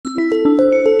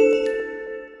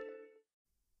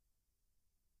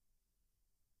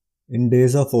In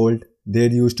days of old, there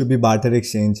used to be barter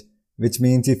exchange, which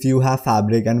means if you have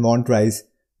fabric and want rice,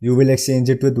 you will exchange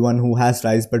it with one who has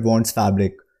rice but wants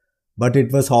fabric. But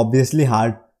it was obviously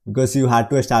hard because you had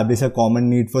to establish a common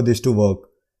need for this to work.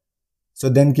 So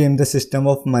then came the system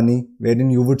of money, wherein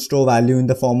you would store value in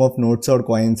the form of notes or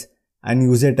coins and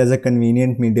use it as a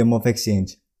convenient medium of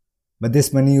exchange. But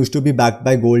this money used to be backed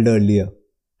by gold earlier.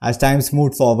 As times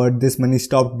moved forward, this money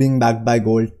stopped being backed by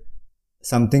gold,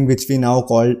 something which we now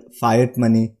call fiat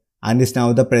money, and is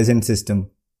now the present system.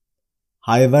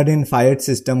 However, in fiat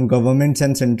system, governments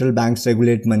and central banks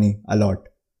regulate money a lot.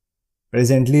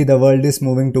 Presently, the world is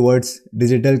moving towards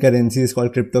digital currencies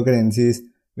called cryptocurrencies,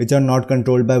 which are not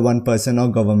controlled by one person or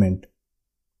government.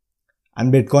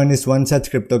 And Bitcoin is one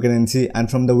such cryptocurrency, and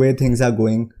from the way things are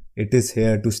going, it is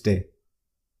here to stay.